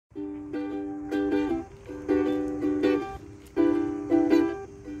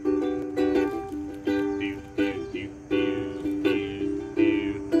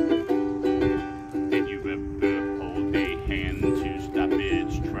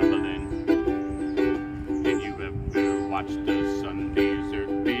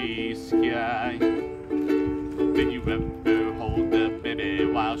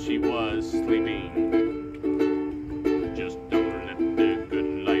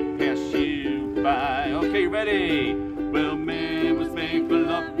ready? Well, man was made for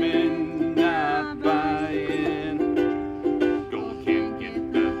loving, not buying. Gold can't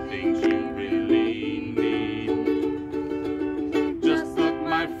get the things you really need. Just look,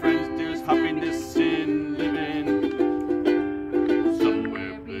 my friends, there's happiness in living.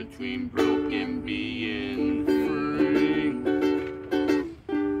 Somewhere between broke and being free.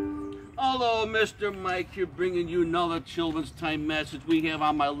 Hello, Mr. Mike here, bringing you another Children's Time message. We have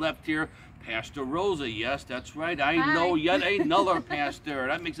on my left here Pastor Rosa. Yes, that's right. I know yet another pastor.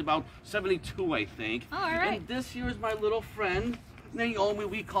 That makes about 72, I think. Oh, all right. And this here is my little friend, Naomi.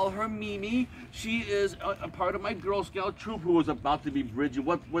 We call her Mimi. She is a part of my Girl Scout troop who is about to be bridging.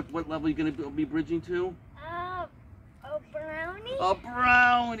 What level are you going to be bridging to? A brownie? A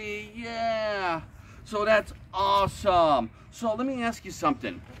brownie, yeah. So that's awesome. So let me ask you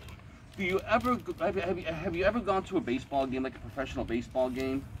something. Do you ever have you ever gone to a baseball game, like a professional baseball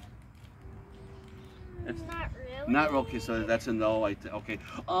game? Not really. Not okay. So that's a no. Okay.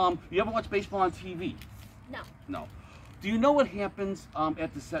 You ever watch baseball on TV? No. No. Do you know what happens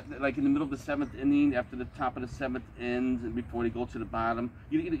at the like in the middle of the 7th inning, after the top of the 7th ends, and before they go to the bottom?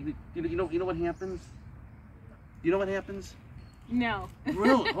 You know what happens? You know what happens? No.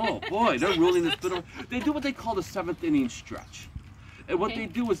 Really? Oh boy, they're ruling this bit. They do what they call the 7th inning stretch, and what they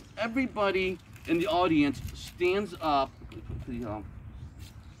do is everybody in the audience stands up. Make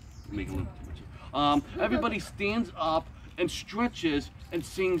a little too much. Everybody stands up and stretches and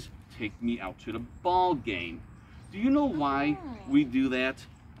sings "Take Me Out to the Ball Game." Do you know why we do that?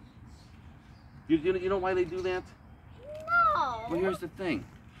 You know why they do that? No. Well, here's the thing.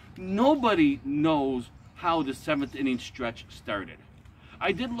 Nobody knows how the 7th inning stretch started.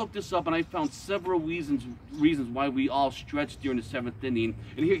 I did look this up, and I found several reasons why we all stretch during the 7th inning.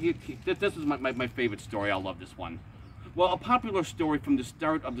 And this is my favorite story. I love this one. Well, a popular story from the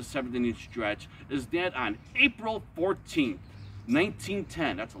start of the 7th inning stretch is that on April 14th,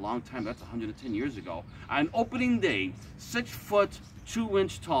 1910, that's a long time, that's 110 years ago, on opening day, 6 foot 2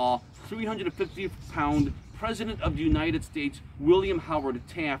 inch tall, 350-pound President of the United States, William Howard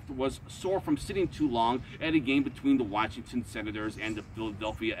Taft, was sore from sitting too long at a game between the Washington Senators and the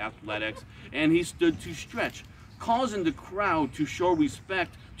Philadelphia Athletics, and he stood to stretch, causing the crowd to show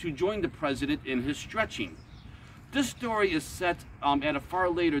respect to join the president in his stretching. This story is set at a far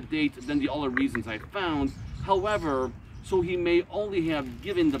later date than the other reasons I found. However, so he may only have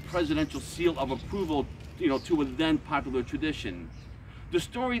given the presidential seal of approval, to a then popular tradition. The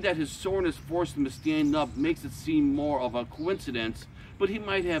story that his soreness forced him to stand up makes it seem more of a coincidence, but he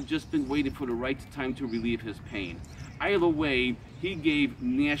might have just been waiting for the right time to relieve his pain. Either way, he gave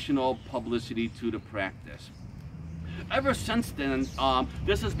national publicity to the practice. Ever since then,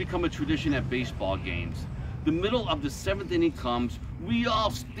 this has become a tradition at baseball games. The middle of the 7th inning comes, we all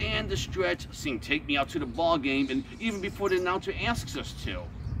stand to stretch, sing "Take Me Out to the Ball Game," and even before the announcer asks us to.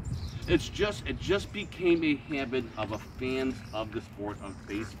 It just became a habit of a fans of the sport of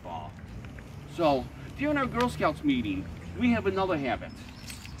baseball. So, during our Girl Scouts meeting, we have another habit.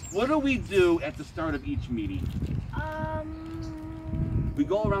 What do we do at the start of each meeting? We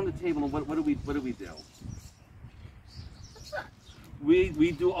go around the table, and what do we do?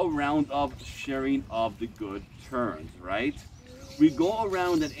 We do a round of sharing of the good turns, right? We go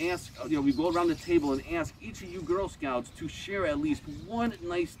around and ask, we go around the table and ask each of you Girl Scouts to share at least one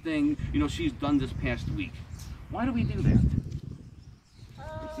nice thing, she's done this past week. Why do we do that?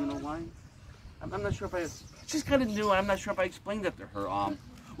 Do you know why? I'm not sure if she's kind of new. I'm not sure if I explained that to her.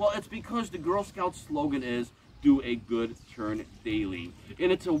 Well, it's because the Girl Scout slogan is "Do a good turn daily,"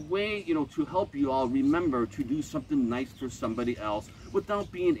 and it's a way, to help you all remember to do something nice for somebody else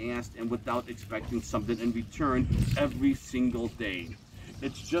without being asked and without expecting something in return every single day.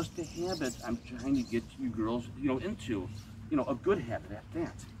 It's just a habit I'm trying to get you girls, into, a good habit at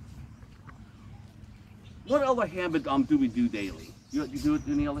that. What other habit do we do daily? You do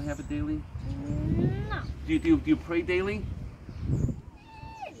any other habit daily? No. Do you pray daily?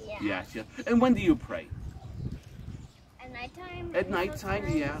 Yeah. Yes. And when do you pray? At nighttime. At nighttime,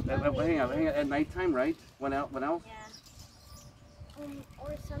 yeah. Hang on. At nighttime, right? When else? Yeah.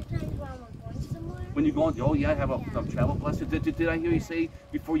 Or sometimes when we're going somewhere. When you go, oh yeah, have a travel blessing. Did I hear you say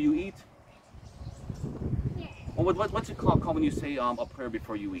before you eat? Yeah. Well, what's it called when you say a prayer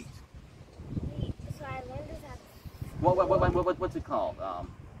before you eat? So I learned this at. What's it called?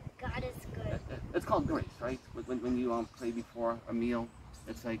 God is good. It's called grace, right? When you pray before a meal,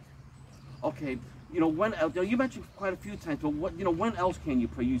 it's like, okay, when you mentioned quite a few times, but when else can you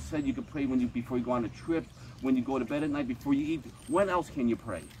pray? You said you could pray before you go on a trip, when you go to bed at night, before you eat. When else can you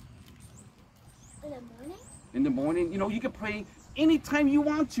pray? In the morning? In the morning, you can pray anytime you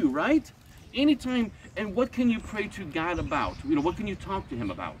want to, right? Anytime, and what can you pray to God about? You know, what can you talk to him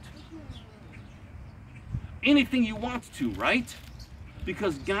about? Anything you want to, right?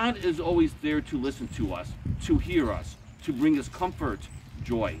 Because God is always there to listen to us, to hear us, to bring us comfort,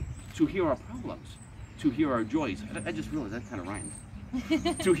 joy, to hear our problems, to hear our joys. I just realized that kind of rhymed.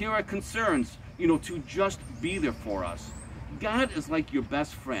 To hear our concerns, you know, to just be there for us. God is like your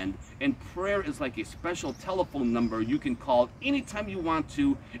best friend, and prayer is like a special telephone number you can call anytime you want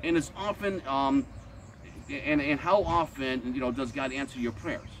to, and it's often, and how often, you know, does God answer your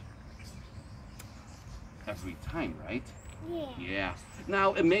prayers? Every time, right? Yeah. Yeah.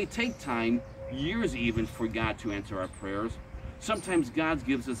 Now, it may take time, years even, for God to answer our prayers. Sometimes God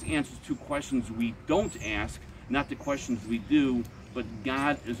gives us answers to questions we don't ask, not the questions we do, but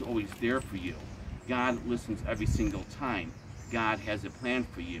God is always there for you. God listens every single time. God has a plan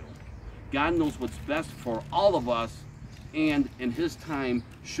for you. God knows what's best for all of us, and in his time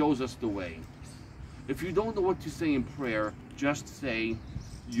shows us the way. If you don't know what to say in prayer, just say,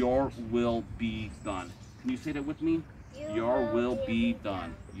 "Your will be done." Can you say that with me? Your will be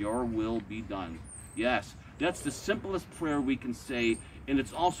done. Your will be done. Yes, that's the simplest prayer we can say, and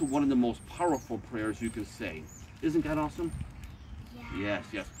it's also one of the most powerful prayers you can say. Isn't God awesome? Yeah. Yes,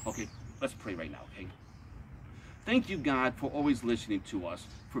 yes. Okay, let's pray right now, okay? Thank you, God, for always listening to us,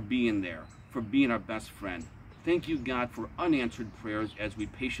 for being there, for being our best friend. Thank you, God, for unanswered prayers as we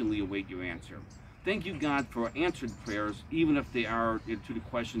patiently await your answer. Thank you, God, for answered prayers, even if they are to the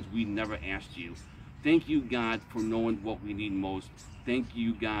questions we never asked you. Thank you, God, for knowing what we need most. Thank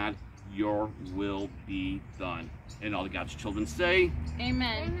you, God, your will be done. And all of God's children say,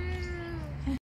 Amen. Amen.